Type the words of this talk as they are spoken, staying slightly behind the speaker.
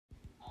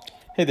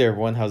Hey there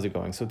everyone, how's it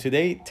going? So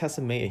today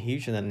Tesla made a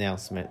huge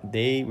announcement.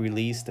 They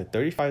released the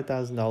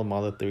 $35,000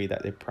 Model 3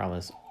 that they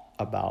promised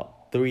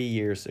about 3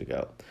 years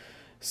ago.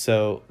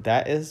 So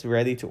that is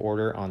ready to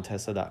order on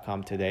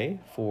Tesla.com today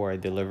for a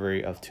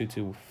delivery of 2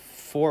 to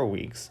 4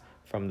 weeks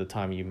from the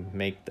time you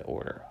make the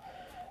order.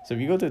 So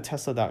if you go to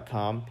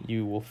Tesla.com,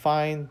 you will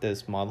find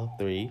this Model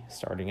 3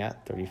 starting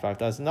at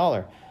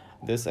 $35,000.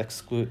 This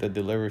excludes the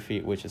delivery fee,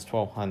 which is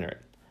 $1,200.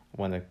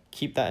 Want to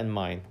keep that in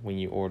mind when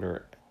you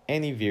order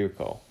any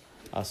vehicle.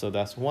 So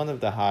that's one of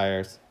the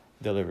highest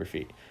delivery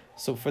fee.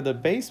 So for the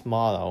base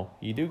model,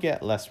 you do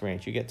get less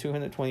range. You get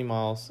 220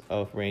 miles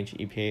of range.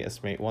 EPA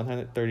estimate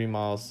 130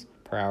 miles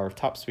per hour of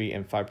top speed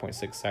in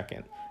 5.6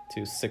 seconds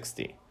to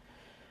 60.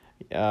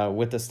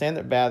 With the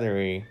standard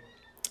battery,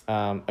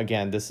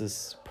 again, this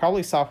is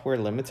probably software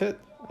limited.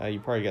 You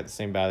probably get the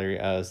same battery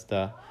as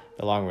the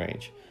long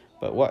range.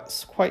 But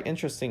what's quite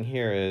interesting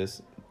here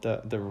is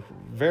the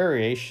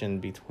variation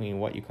between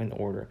what you can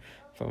order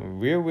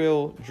from rear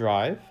wheel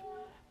drive,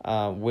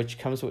 which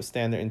comes with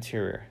standard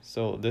interior.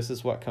 So this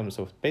is what comes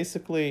with.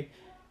 Basically,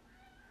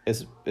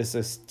 it's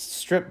a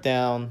stripped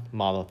down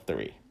Model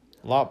 3.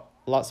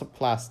 Lots of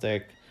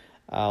plastic,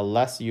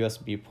 less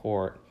USB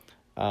port.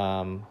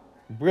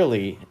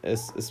 Really,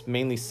 it's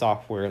mainly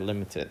software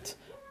limited.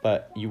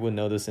 But you will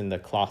notice in the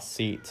cloth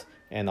seat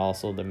and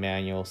also the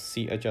manual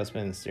seat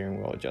adjustment and steering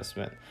wheel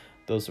adjustment.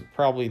 Those are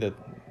probably the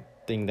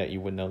thing that you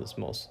would notice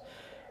most.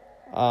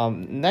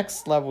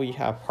 Next level, you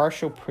have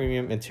partial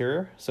premium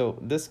interior. So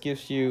this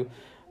gives you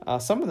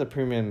some of the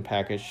premium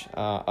package,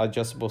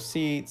 adjustable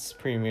seats,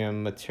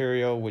 premium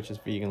material, which is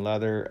vegan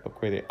leather,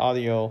 upgraded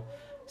audio,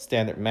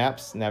 standard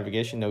maps,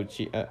 navigation,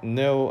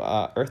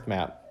 no earth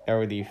map,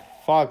 LED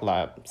fog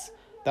lamps.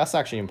 That's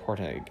actually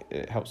important.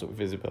 It helps with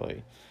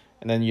visibility.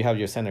 And then you have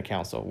your center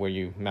console where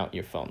you mount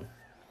your phone.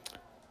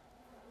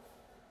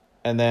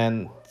 And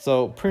then,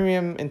 so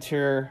premium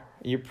interior,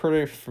 you're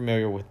pretty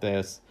familiar with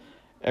this.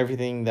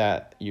 Everything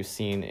that you've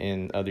seen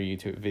in other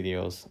YouTube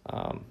videos,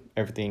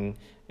 everything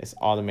is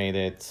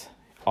automated,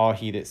 all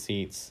heated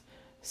seats,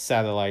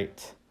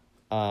 satellite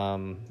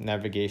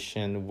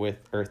navigation with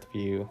Earth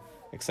view,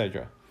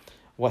 etc.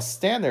 What's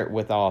standard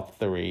with all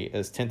three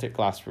is tinted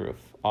glass roof,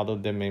 auto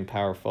dimming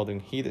power folding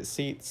heated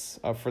seats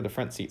for the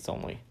front seats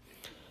only.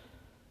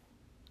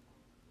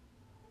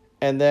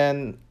 And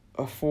then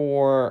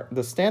for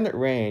the standard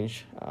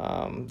range,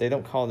 they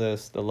don't call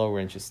this the low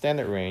range, it's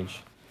standard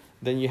range.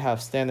 Then you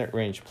have standard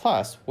range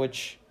plus,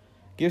 which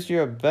gives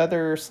you a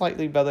better,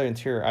 slightly better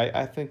interior.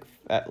 I think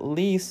at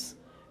least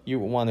you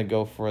want to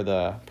go for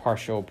the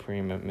partial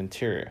premium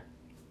interior.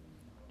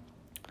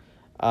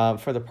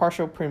 For the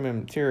partial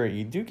premium interior,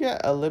 you do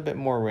get a little bit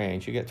more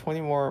range. You get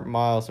 20 more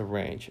miles of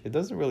range. It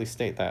doesn't really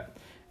state that.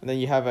 And then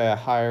you have a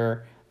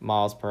higher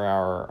miles per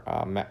hour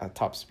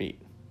top speed.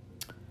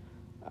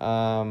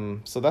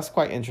 So that's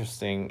quite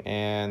interesting.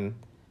 And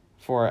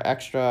for an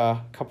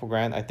extra couple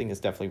grand, I think it's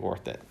definitely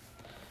worth it.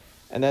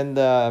 And then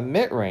the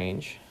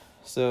mid-range,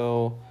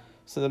 so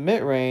the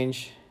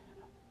mid-range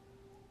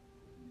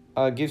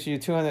gives you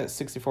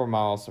 264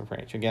 miles of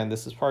range. Again,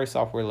 this is probably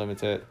software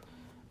limited,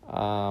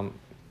 and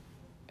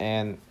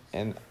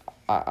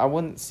I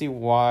wouldn't see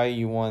why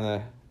you want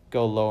to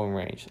go low in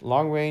range.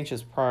 Long range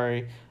is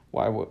probably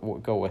what I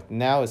would go with.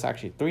 Now it's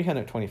actually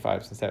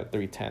 325 instead of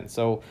 310.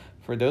 So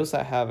for those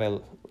that have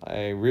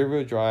a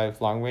rear-wheel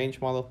drive long-range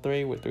Model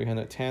 3 with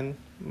 310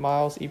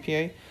 miles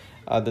EPA,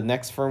 the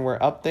next firmware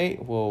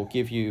update will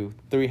give you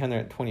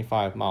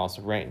 325 miles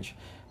of range.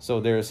 So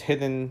there's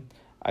hidden,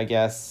 I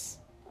guess,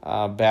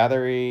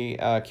 battery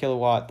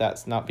kilowatt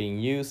that's not being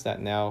used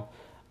that now,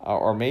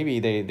 or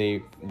maybe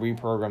they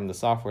reprogram the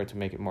software to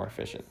make it more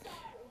efficient.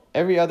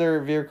 Every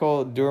other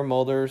vehicle, dual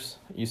motors,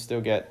 you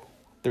still get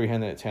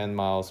 310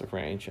 miles of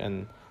range,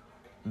 and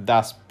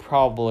that's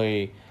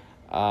probably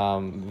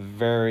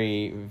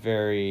very,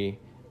 very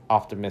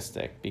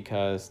optimistic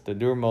because the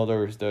dual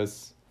motors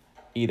does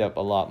eat up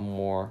a lot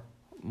more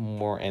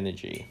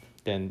energy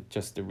than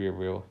just the rear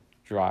wheel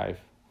drive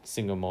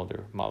single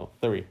motor Model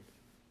 3.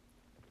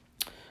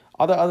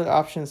 All the other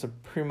options are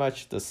pretty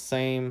much the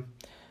same.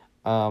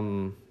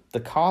 The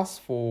cost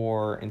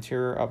for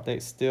interior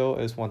update still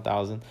is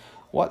 $1,000.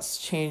 What's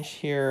changed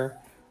here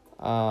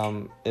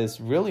is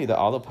really the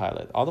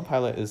autopilot.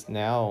 Autopilot is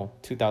now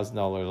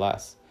 $2,000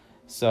 less.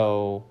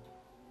 So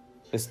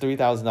it's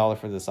 $3,000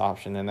 for this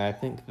option, and I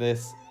think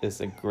this is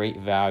a great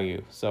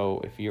value.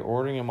 So if you're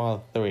ordering a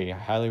Model 3, I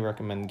highly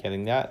recommend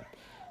getting that.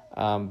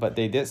 But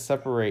they did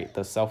separate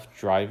the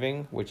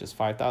self-driving, which is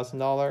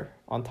 $5,000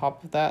 on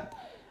top of that.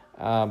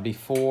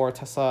 Before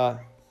Tesla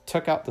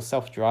took out the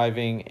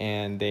self-driving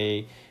and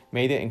they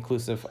made it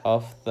inclusive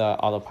of the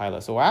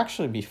autopilot. So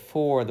actually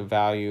before, the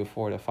value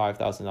for the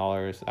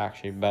 $5,000 is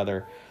actually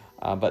better.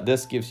 But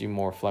this gives you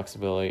more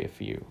flexibility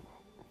if you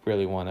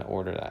really want to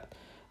order that.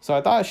 So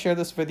I thought I'd share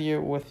this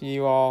video with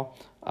you all.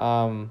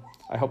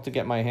 I hope to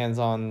get my hands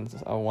on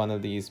one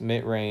of these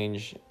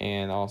mid-range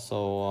and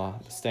also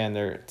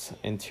standard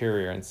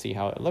interior and see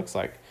how it looks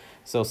like.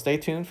 So stay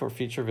tuned for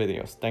future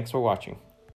videos. Thanks for watching.